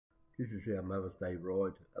This is our Mother's Day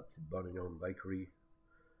ride up to Buninyong Bakery,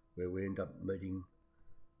 where we end up meeting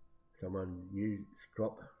someone new,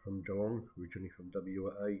 Strop from Geelong, originally from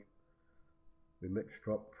WA. We met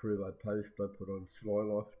Strop through a post I put on Sly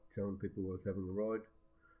Life telling people I was having a ride.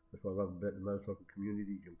 That's what I love about the motorcycle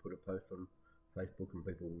community. You can put a post on Facebook and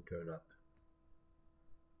people will turn up.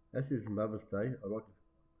 As this is Mother's Day, I'd like to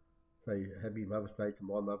say happy Mother's Day to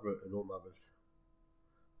my mother and all mothers.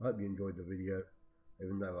 I hope you enjoyed the video,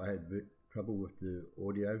 even though I had trouble with the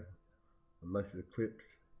audio and most of the clips.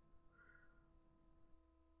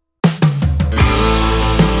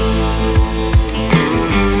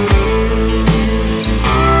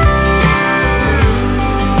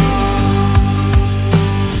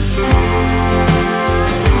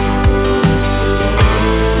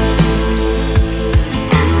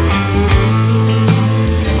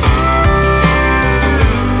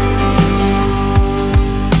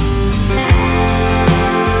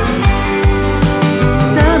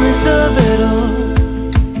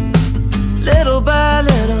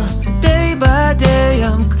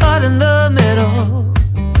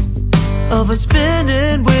 Of a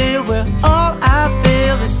spinning wheel where all I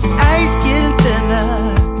feel is the ice getting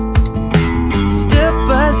thinner. Step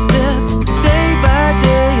by step, day by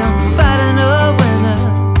day, I'm fighting a winner.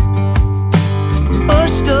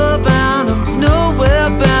 Pushed around, I'm nowhere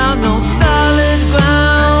bound, no solid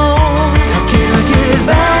ground. How can I get it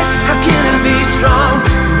back? How can I be strong?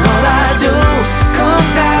 And all I do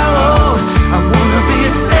comes out wrong. I wanna be a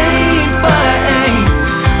saint, but I ain't.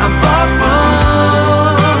 I'm far from.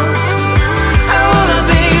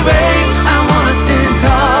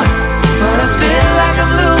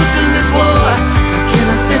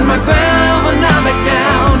 My ground when I back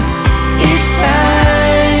down each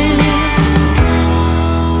time.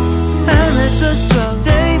 Time is a struggle,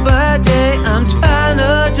 day by day I'm trying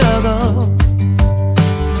to juggle.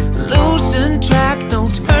 Losing track, no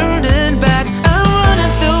turning back, I'm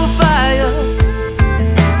running through fire.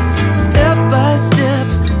 Step by step,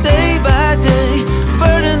 day by day,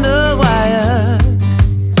 burning the wire.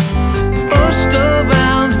 Pushed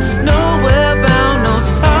around, nowhere bound, no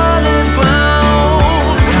solid ground.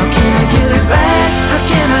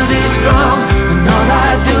 Strong, and all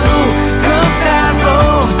I do comes out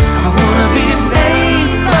wrong. I wanna be a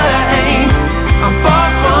saint, but I ain't. I'm far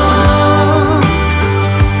from.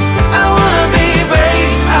 I wanna be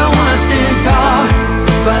brave, I wanna stand tall,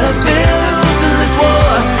 but I feel loose in this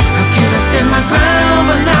war. How can I stand my ground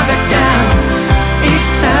but not back down each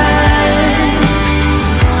time?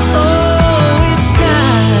 Oh, each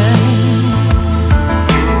time.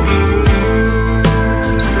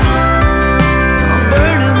 I'm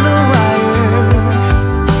burning the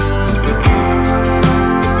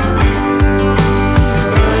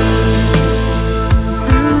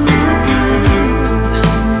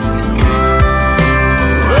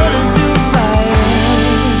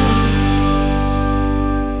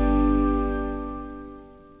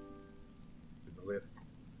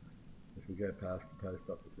As we go past the post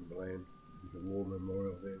office in Bland, there's a war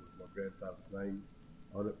memorial there with my grandfather's name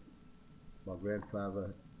on it. My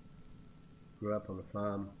grandfather grew up on a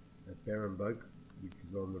farm at Buninyong, which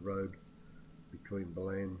is on the road between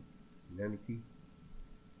Bland and Anarchy.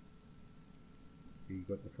 He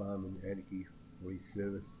got the farm in Anarchy for his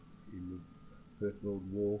service in the First World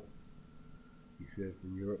War. He served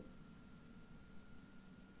in Europe.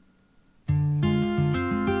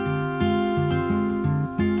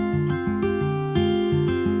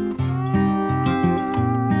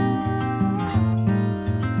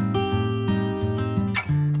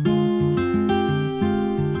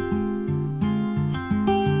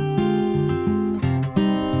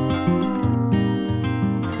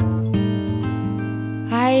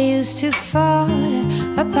 I used to fall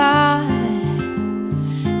apart,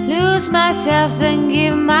 lose myself, then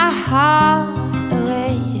give my heart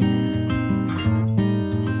away.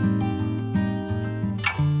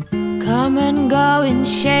 Come and go in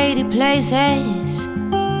shady places.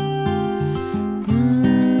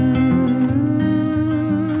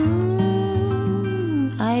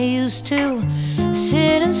 I used to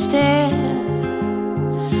sit and stare.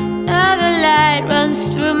 Now the light runs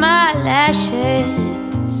through my lashes.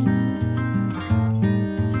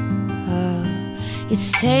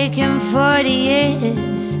 It's taken 40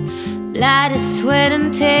 years, blood, sweat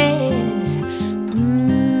and tears.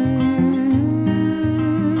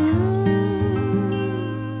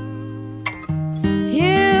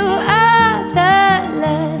 You are the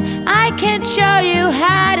love. I can't show you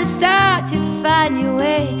how to start to find your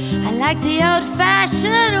way. I like the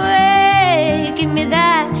old-fashioned way. Give me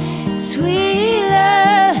that sweet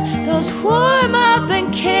love, those warm up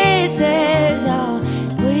and kisses. Oh,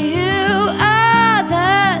 will you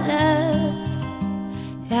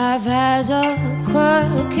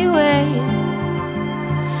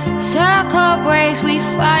Circle breaks, we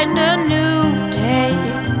find a new day.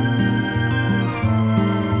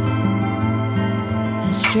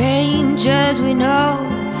 And strangers we know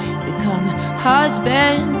become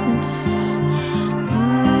husbands.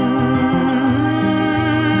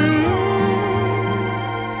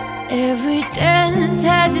 Every dance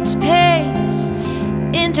has its pace,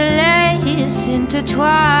 interlace,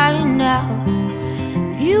 intertwine. Now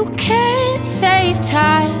you can't save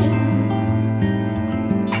time.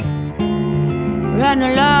 Run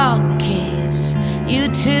along, kids, you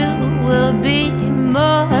two will be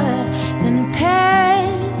more than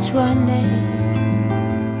pairs one day.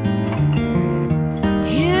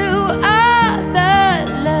 You are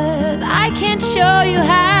the love, I can't show you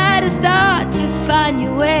how to start to find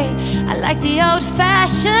your way. I like the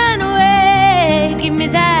old-fashioned way. Give me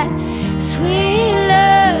that sweet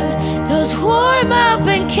love, those warm-up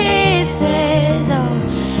kisses. Oh,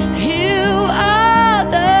 you are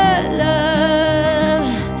the love.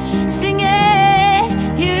 Sing it.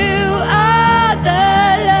 You are the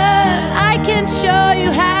love. I can show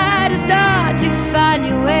you how to start to find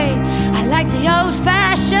your way. I like the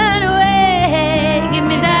old-fashioned way. Give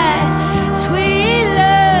me that sweet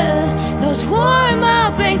love, those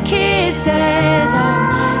warm-up kisses. Oh,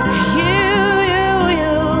 you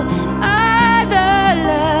are the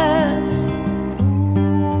love.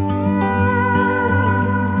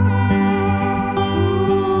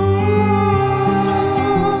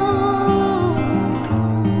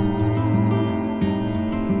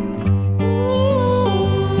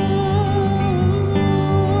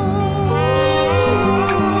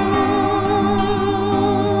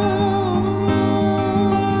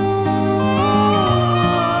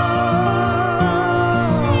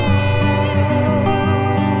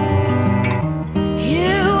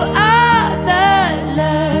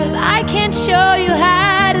 Show you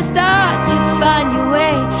how to start to find your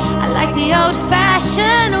way. I like the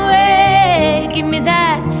old-fashioned way. Give me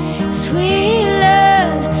that sweet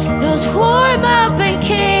love, those warm-up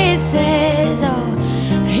kisses. Oh,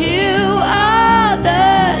 you are the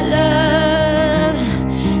love.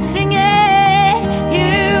 Sing it.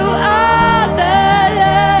 You are the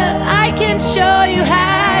love. I can show you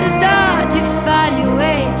how to start to find your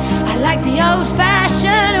way. I like the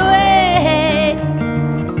old-fashioned way.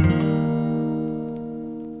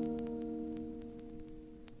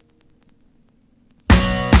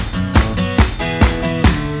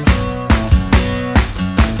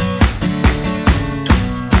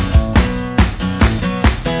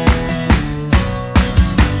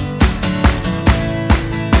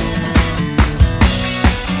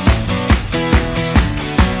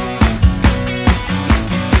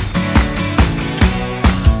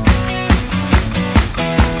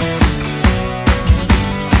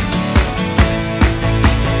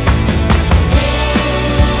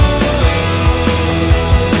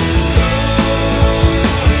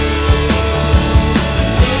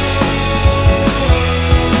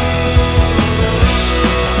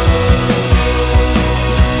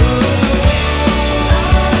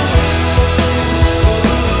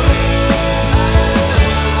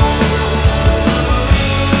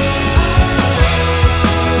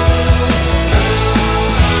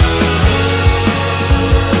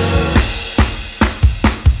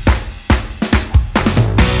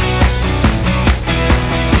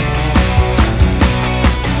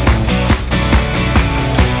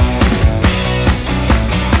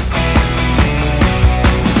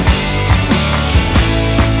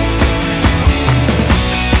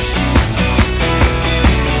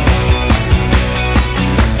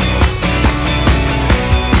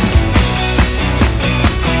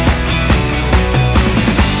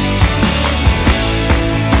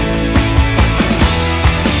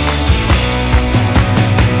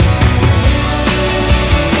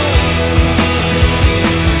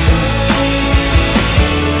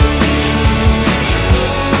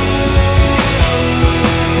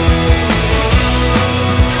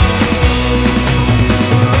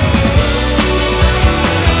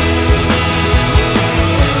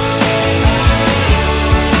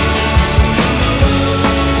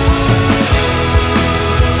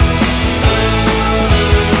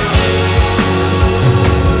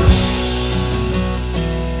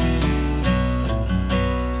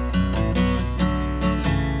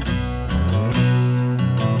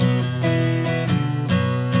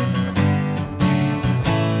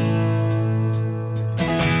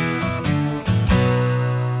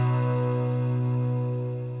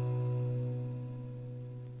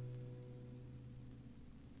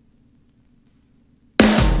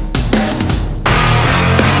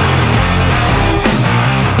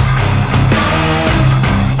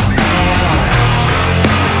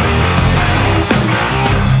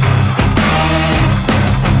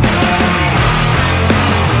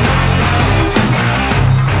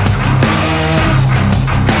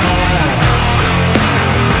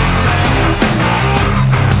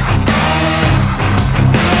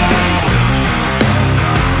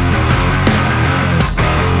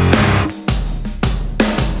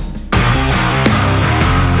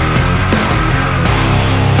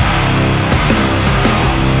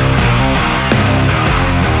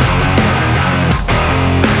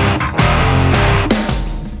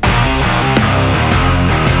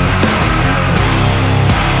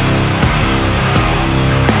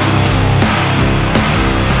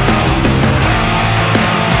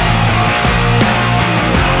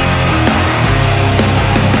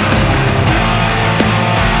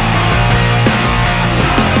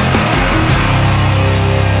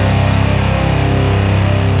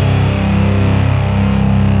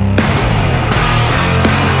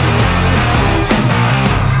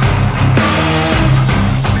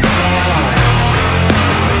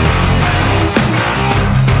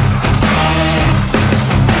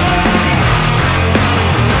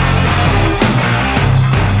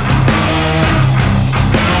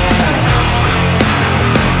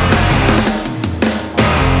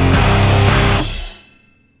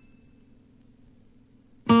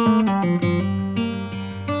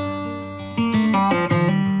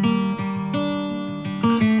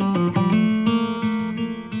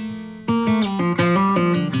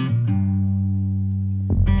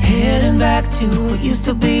 back to what used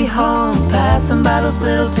to be home, passing by those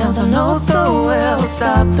little towns I know so well,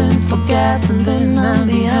 stopping for gas and then I'm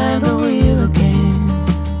behind the wheel again.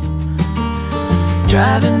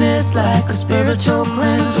 Driving is like a spiritual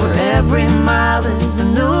cleanse, where every mile is a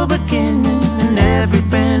new beginning and every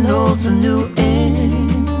bend holds a new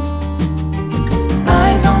end.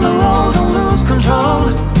 Eyes on the road, don't lose control.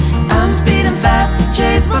 I'm speeding fast to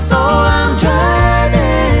chase my soul. I'm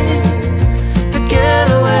driving to get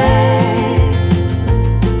away,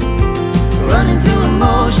 running through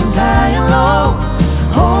emotions high and low,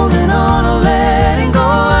 holding on or letting go.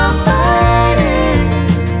 I'm fighting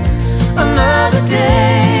another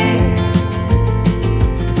day.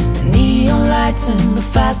 Neon lights in the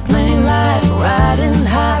fast lane life, riding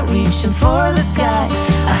high, reaching for the sky.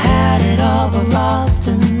 I had it all but lost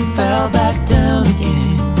and fell back down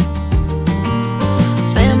again.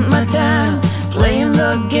 Spent my time playing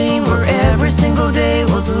the game, where every single day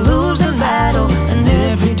was a losing battle and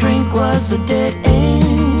every drink was a dead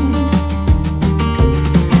end.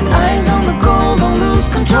 Eyes on the goal, don't lose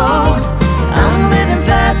control. I'm living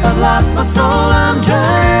fast, I've lost my soul. I'm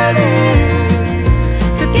driving